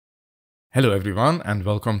Hello everyone, and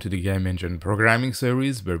welcome to the Game Engine programming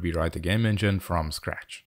series where we write a game engine from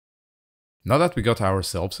scratch. Now that we got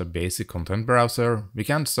ourselves a basic content browser, we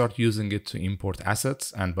can start using it to import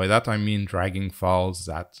assets, and by that I mean dragging files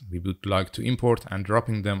that we would like to import and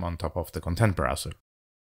dropping them on top of the content browser.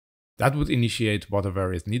 That would initiate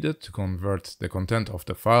whatever is needed to convert the content of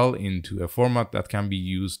the file into a format that can be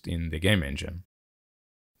used in the game engine.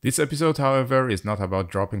 This episode, however, is not about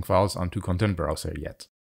dropping files onto content browser yet.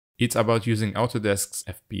 It's about using Autodesk's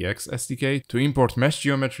FBX SDK to import mesh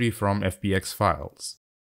geometry from FBX files.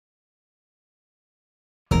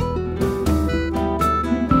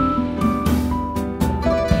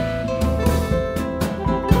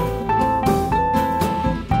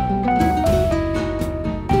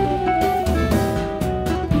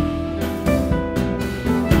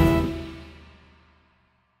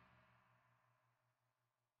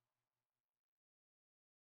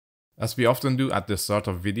 As we often do at the start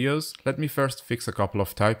of videos, let me first fix a couple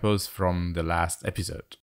of typos from the last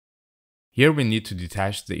episode. Here we need to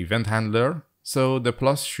detach the event handler, so the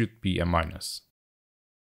plus should be a minus.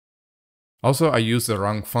 Also, I used the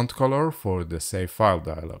wrong font color for the save file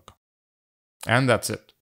dialog. And that's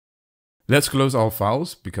it. Let's close all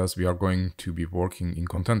files because we are going to be working in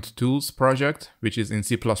Content Tools project, which is in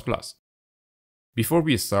C++. Before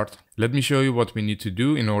we start, let me show you what we need to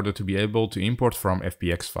do in order to be able to import from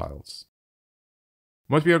FBX files.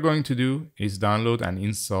 What we are going to do is download and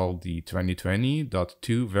install the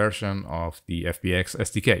 2020.2 version of the FBX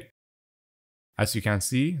SDK. As you can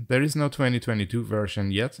see, there is no 2022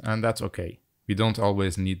 version yet, and that's okay. We don't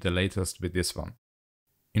always need the latest with this one.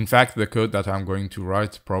 In fact, the code that I'm going to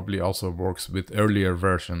write probably also works with earlier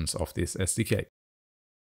versions of this SDK.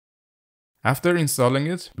 After installing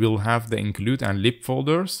it, we'll have the include and lib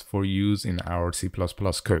folders for use in our C++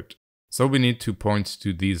 code. So we need to point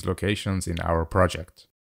to these locations in our project.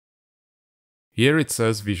 Here it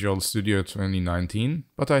says Visual Studio 2019,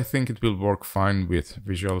 but I think it will work fine with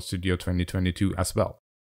Visual Studio 2022 as well.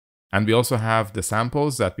 And we also have the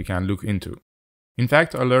samples that we can look into. In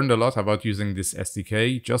fact, I learned a lot about using this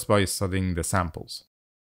SDK just by studying the samples.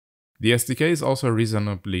 The SDK is also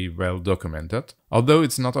reasonably well documented, although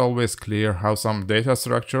it's not always clear how some data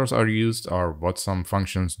structures are used or what some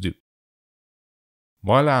functions do.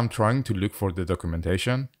 While I'm trying to look for the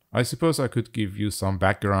documentation, I suppose I could give you some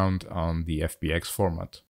background on the FBX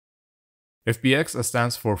format. FBX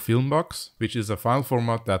stands for Filmbox, which is a file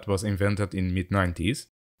format that was invented in mid-90s,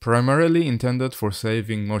 primarily intended for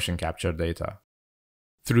saving motion capture data.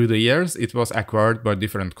 Through the years, it was acquired by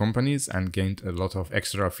different companies and gained a lot of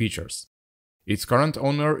extra features. Its current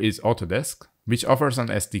owner is Autodesk, which offers an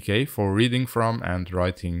SDK for reading from and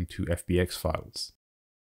writing to FBX files.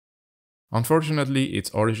 Unfortunately,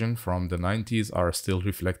 its origin from the 90s are still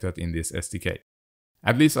reflected in this SDK.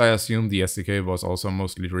 At least I assume the SDK was also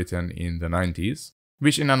mostly written in the 90s,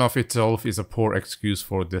 which in and of itself is a poor excuse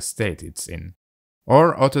for the state it's in.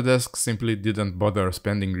 Or Autodesk simply didn't bother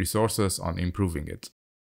spending resources on improving it.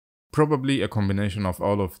 Probably a combination of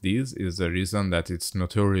all of these is the reason that it's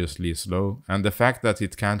notoriously slow, and the fact that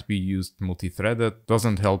it can't be used multi-threaded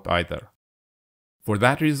doesn't help either. For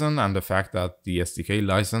that reason, and the fact that the SDK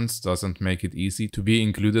license doesn't make it easy to be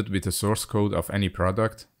included with the source code of any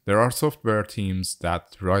product, there are software teams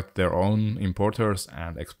that write their own importers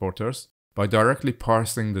and exporters by directly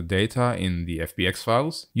parsing the data in the FBX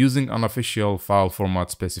files using unofficial file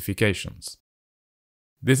format specifications.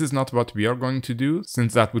 This is not what we are going to do,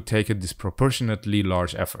 since that would take a disproportionately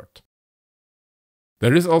large effort.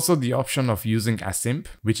 There is also the option of using Asimp,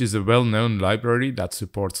 which is a well-known library that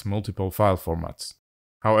supports multiple file formats.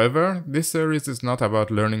 However, this series is not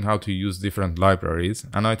about learning how to use different libraries,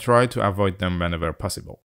 and I try to avoid them whenever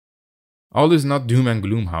possible. All is not doom and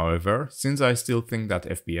gloom, however, since I still think that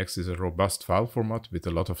FBX is a robust file format with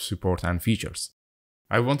a lot of support and features.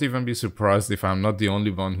 I won't even be surprised if I'm not the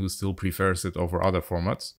only one who still prefers it over other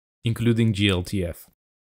formats, including GLTF.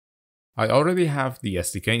 I already have the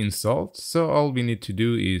SDK installed, so all we need to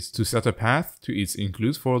do is to set a path to its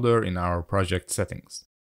include folder in our project settings.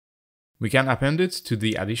 We can append it to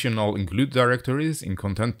the additional include directories in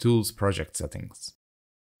Content Tools project settings.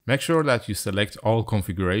 Make sure that you select all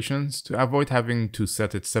configurations to avoid having to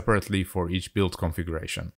set it separately for each build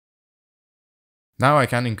configuration. Now I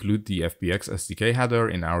can include the FBX SDK header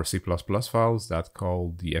in our C++ files that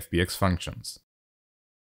call the FBX functions.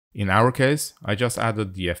 In our case, I just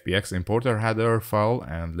added the FbxImport header file,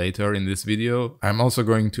 and later in this video, I'm also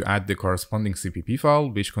going to add the corresponding CPP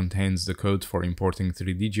file which contains the code for importing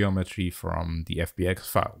 3D geometry from the FBX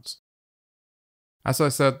files. As I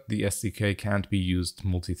said, the SDK can't be used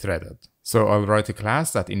multi-threaded, So I'll write a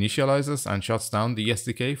class that initializes and shuts down the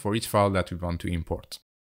SDK for each file that we want to import.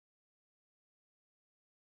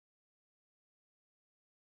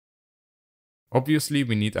 Obviously,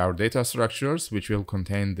 we need our data structures, which will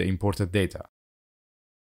contain the imported data.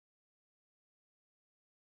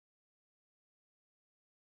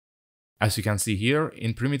 As you can see here,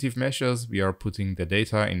 in primitive meshes, we are putting the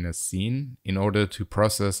data in a scene in order to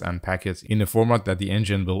process and pack it in a format that the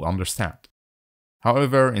engine will understand.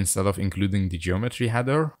 However, instead of including the geometry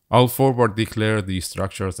header, I'll forward declare the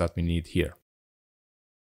structures that we need here.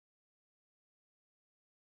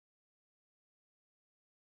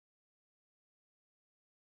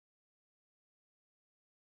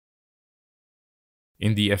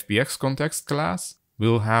 In the FBX context class,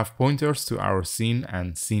 we'll have pointers to our scene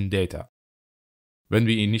and scene data. When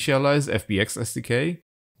we initialize FBX SDK,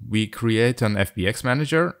 we create an FBX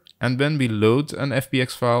manager, and when we load an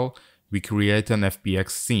FBX file, we create an FBX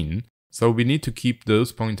scene, so we need to keep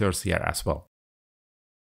those pointers here as well.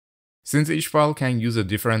 Since each file can use a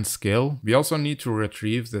different scale, we also need to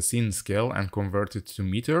retrieve the scene scale and convert it to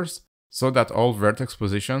meters, so that all vertex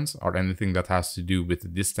positions, or anything that has to do with a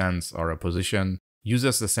distance or a position,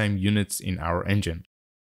 uses the same units in our engine.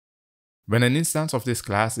 When an instance of this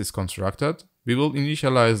class is constructed, we will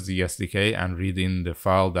initialize the SDK and read in the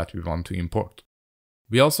file that we want to import.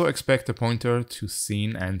 We also expect a pointer to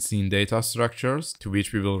scene and scene data structures, to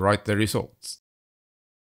which we will write the results.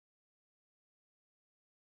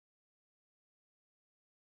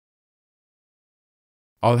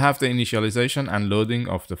 I'll have the initialization and loading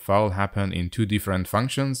of the file happen in two different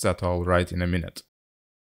functions that I'll write in a minute.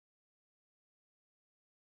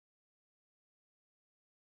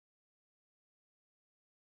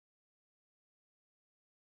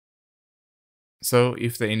 So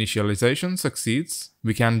if the initialization succeeds,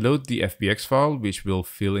 we can load the FBX file, which will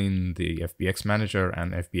fill in the FBX manager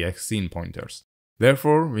and FBX scene pointers.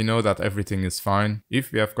 Therefore, we know that everything is fine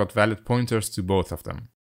if we have got valid pointers to both of them.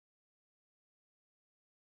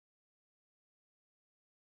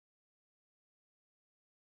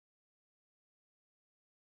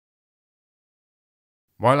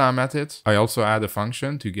 While I'm at it, I also add a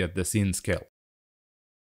function to get the scene scale.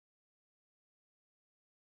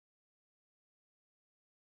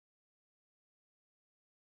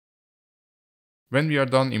 When we are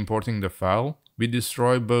done importing the file, we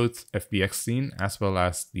destroy both FBX scene as well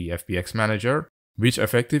as the FBX manager, which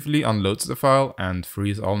effectively unloads the file and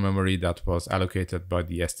frees all memory that was allocated by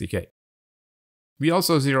the SDK. We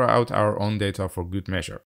also zero out our own data for good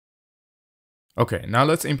measure. Okay, now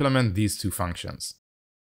let's implement these two functions.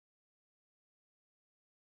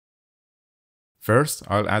 First,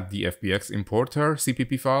 I'll add the FbxImporter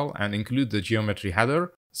CPP file and include the geometry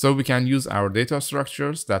header, so we can use our data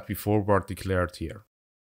structures that we forward declared here.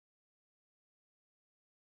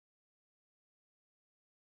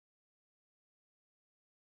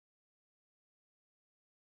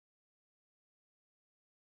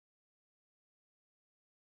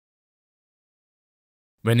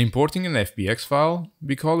 When importing an FBX file,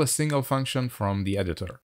 we call a single function from the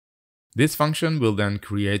editor. This function will then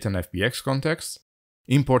create an FBX context,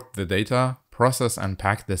 import the data, process and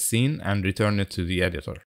pack the scene, and return it to the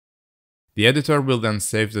editor. The editor will then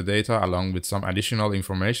save the data along with some additional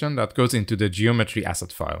information that goes into the geometry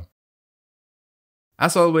asset file.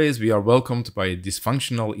 As always, we are welcomed by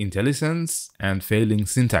dysfunctional IntelliSense and failing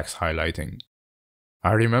syntax highlighting.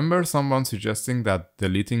 I remember someone suggesting that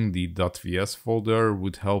deleting the .vs folder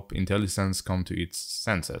would help IntelliSense come to its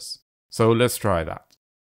senses. So let's try that.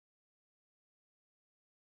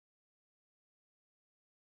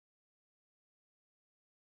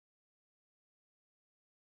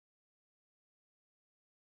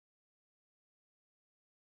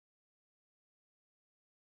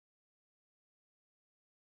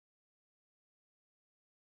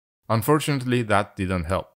 Unfortunately, that didn't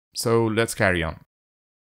help, so let's carry on.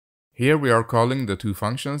 Here we are calling the two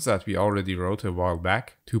functions that we already wrote a while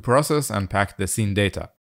back to process and pack the scene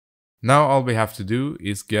data. Now all we have to do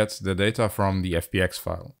is get the data from the FBX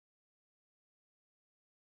file.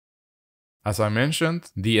 As I mentioned,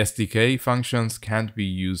 the SDK functions can't be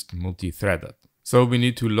used multi-threaded, so we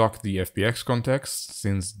need to lock the FBX context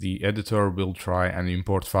since the editor will try and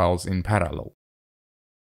import files in parallel.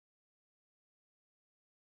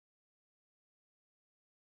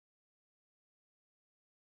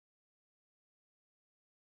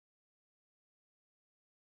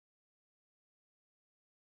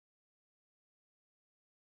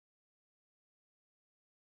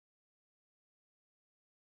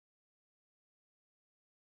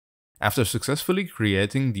 After successfully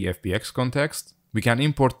creating the FBX context, we can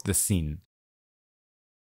import the scene.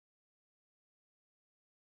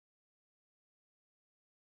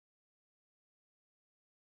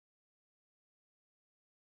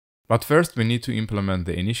 But first we need to implement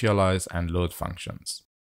the initialize and load functions.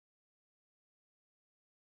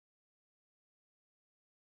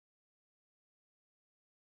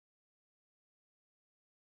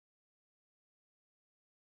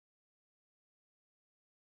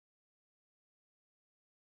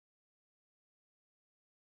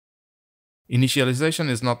 Initialization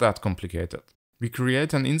is not that complicated. We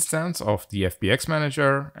create an instance of the FBX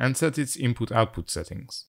manager and set its input-output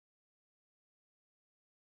settings.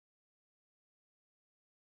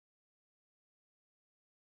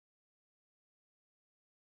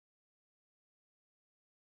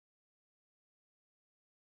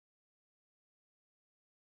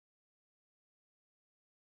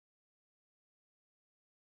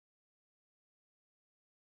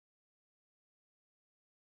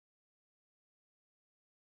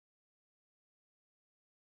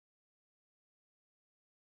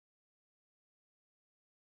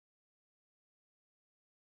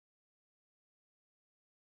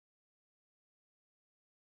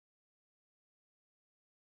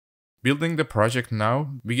 Building the project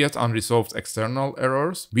now, we get unresolved external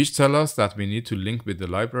errors, which tell us that we need to link with the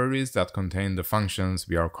libraries that contain the functions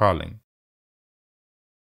we are calling.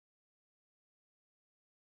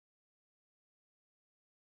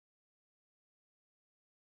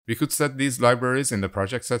 We could set these libraries in the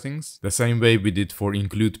project settings, the same way we did for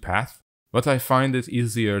include path, but I find it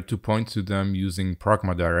easier to point to them using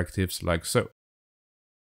pragma directives like so.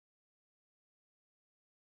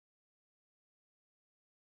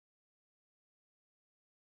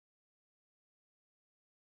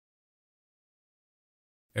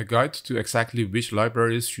 A guide to exactly which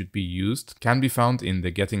libraries should be used can be found in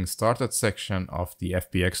the Getting Started section of the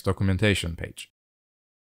FBX documentation page.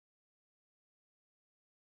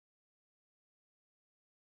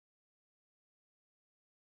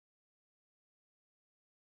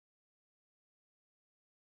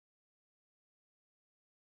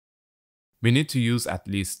 We need to use at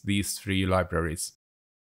least these 3 libraries.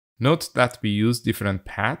 Note that we use different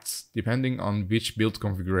paths depending on which build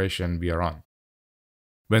configuration we are on.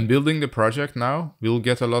 When building the project now, we'll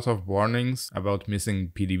get a lot of warnings about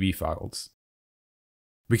missing PDB files.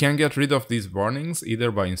 We can get rid of these warnings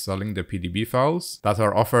either by installing the PDB files that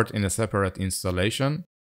are offered in a separate installation,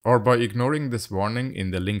 or by ignoring this warning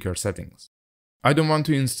in the linker settings. I don't want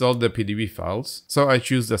to install the PDB files, so I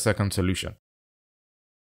choose the second solution.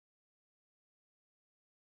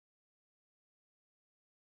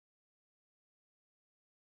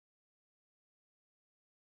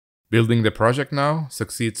 Building the project now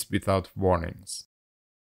succeeds without warnings.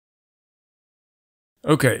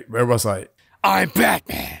 Okay, where was I? I'm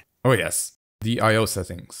Batman! Oh yes, the I/O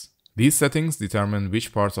settings. These settings determine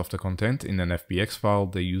which parts of the content in an FBX file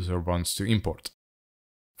the user wants to import.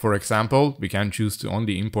 For example, we can choose to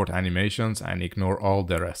only import animations and ignore all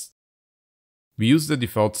the rest. We use the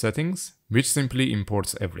default settings, which simply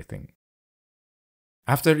imports everything.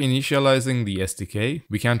 After initializing the SDK,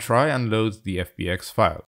 we can try and load the FBX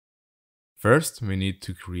file. First, we need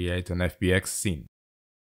to create an FBX scene.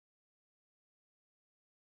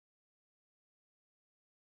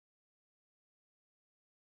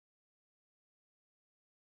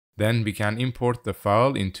 Then we can import the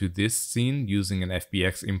file into this scene using an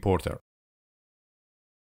FbX importer.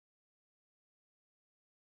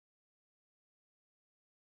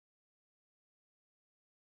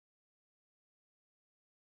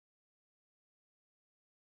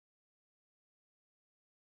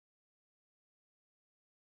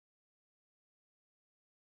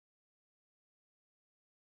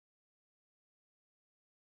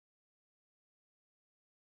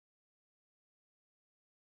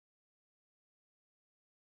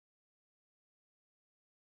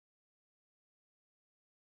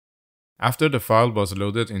 After the file was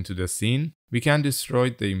loaded into the scene, we can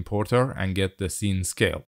destroy the importer and get the scene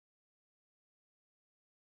scale.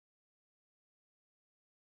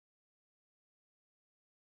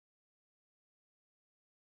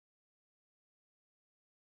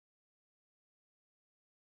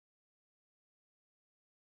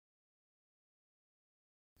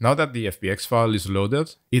 Now that the FBX file is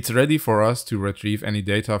loaded, it's ready for us to retrieve any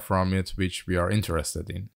data from it which we are interested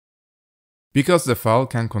in. Because the file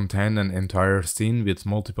can contain an entire scene with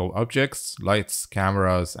multiple objects, lights,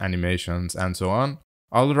 cameras, animations, and so on,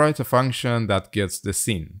 I'll write a function that gets the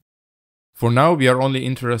scene. For now, we are only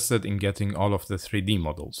interested in getting all of the 3D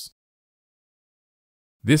models.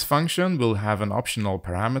 This function will have an optional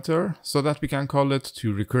parameter so that we can call it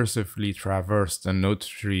to recursively traverse the node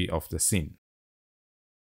tree of the scene.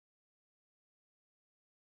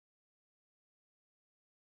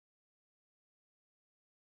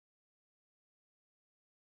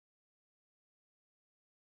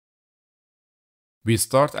 We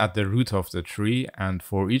start at the root of the tree, and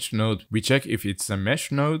for each node, we check if it's a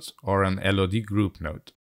mesh node or an LOD group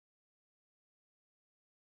node.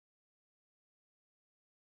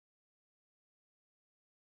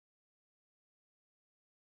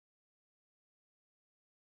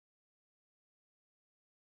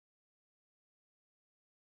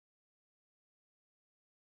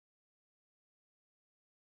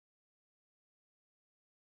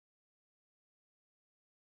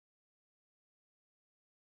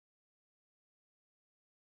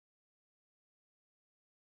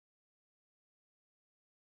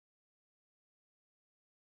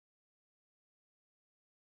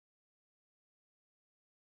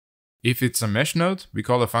 If it's a mesh node, we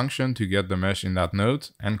call a function to get the mesh in that node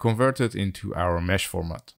and convert it into our mesh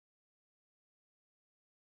format.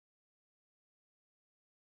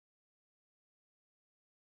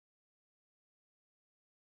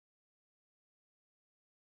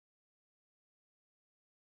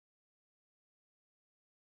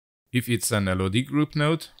 If it's an LOD group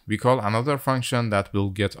node, we call another function that will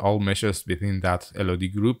get all meshes within that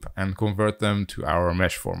LOD group and convert them to our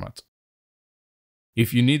mesh format.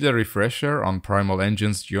 If you need a refresher on Primal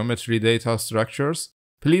Engine's geometry data structures,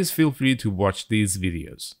 please feel free to watch these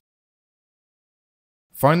videos.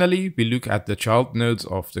 Finally, we look at the child nodes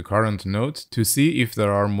of the current node to see if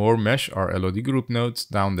there are more mesh or LOD group nodes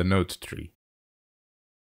down the node tree.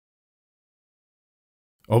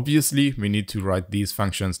 Obviously, we need to write these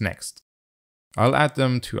functions next. I'll add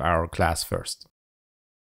them to our class first.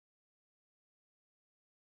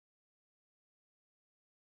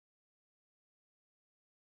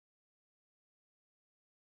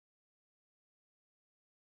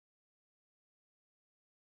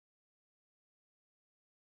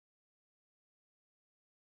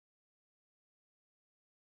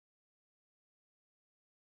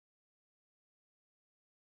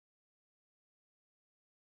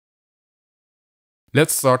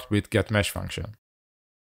 Let's start with getMesh function.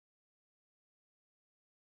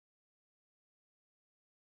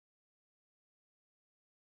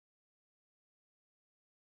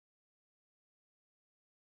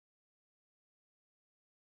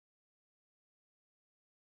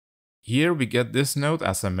 Here we get this node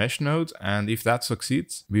as a mesh node, and if that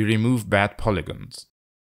succeeds, we remove bad polygons.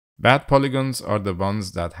 Bad polygons are the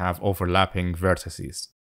ones that have overlapping vertices.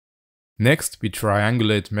 Next, we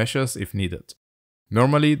triangulate meshes if needed.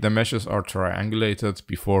 Normally, the meshes are triangulated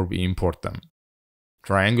before we import them.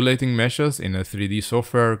 Triangulating meshes in a 3D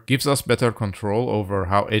software gives us better control over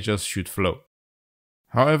how edges should flow.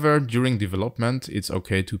 However, during development, it's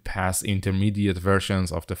okay to pass intermediate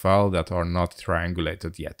versions of the file that are not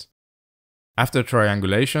triangulated yet. After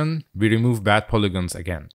triangulation, we remove bad polygons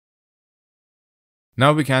again.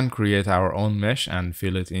 Now we can create our own mesh and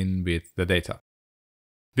fill it in with the data.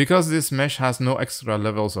 Because this mesh has no extra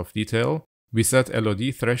levels of detail, we set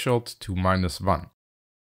LOD threshold to -1.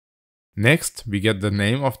 Next, we get the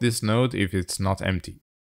name of this node if it's not empty.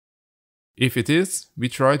 If it is, we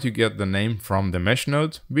try to get the name from the mesh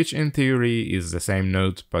node, which in theory is the same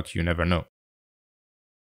node, but you never know.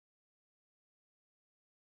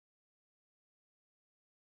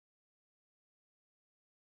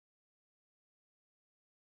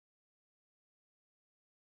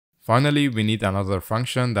 Finally, we need another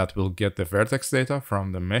function that will get the vertex data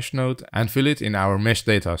from the mesh node and fill it in our mesh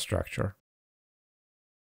data structure.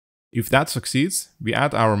 If that succeeds, we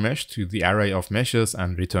add our mesh to the array of meshes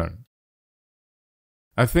and return.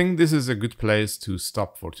 I think this is a good place to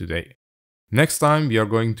stop for today. Next time we are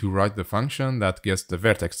going to write the function that gets the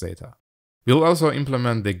vertex data. We'll also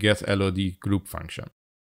implement the getLOD group function.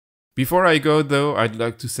 Before I go though, I'd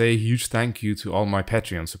like to say a huge thank you to all my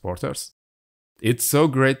Patreon supporters. It's so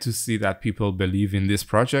great to see that people believe in this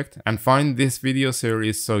project and find this video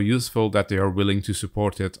series so useful that they are willing to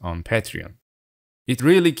support it on Patreon. It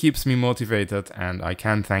really keeps me motivated and I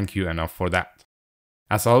can't thank you enough for that.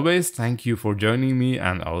 As always, thank you for joining me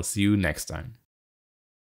and I'll see you next time.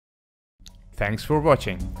 Thanks for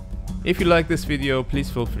watching. If you like this video, please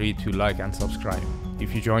feel free to like and subscribe.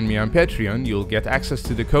 If you join me on Patreon, you'll get access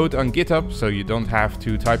to the code on GitHub so you don't have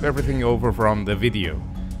to type everything over from the video.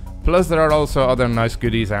 Plus there are also other nice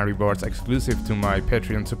goodies and rewards exclusive to my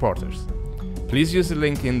Patreon supporters. Please use the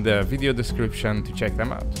link in the video description to check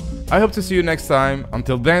them out. I hope to see you next time.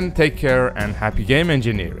 Until then, take care and happy game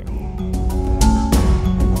engineering!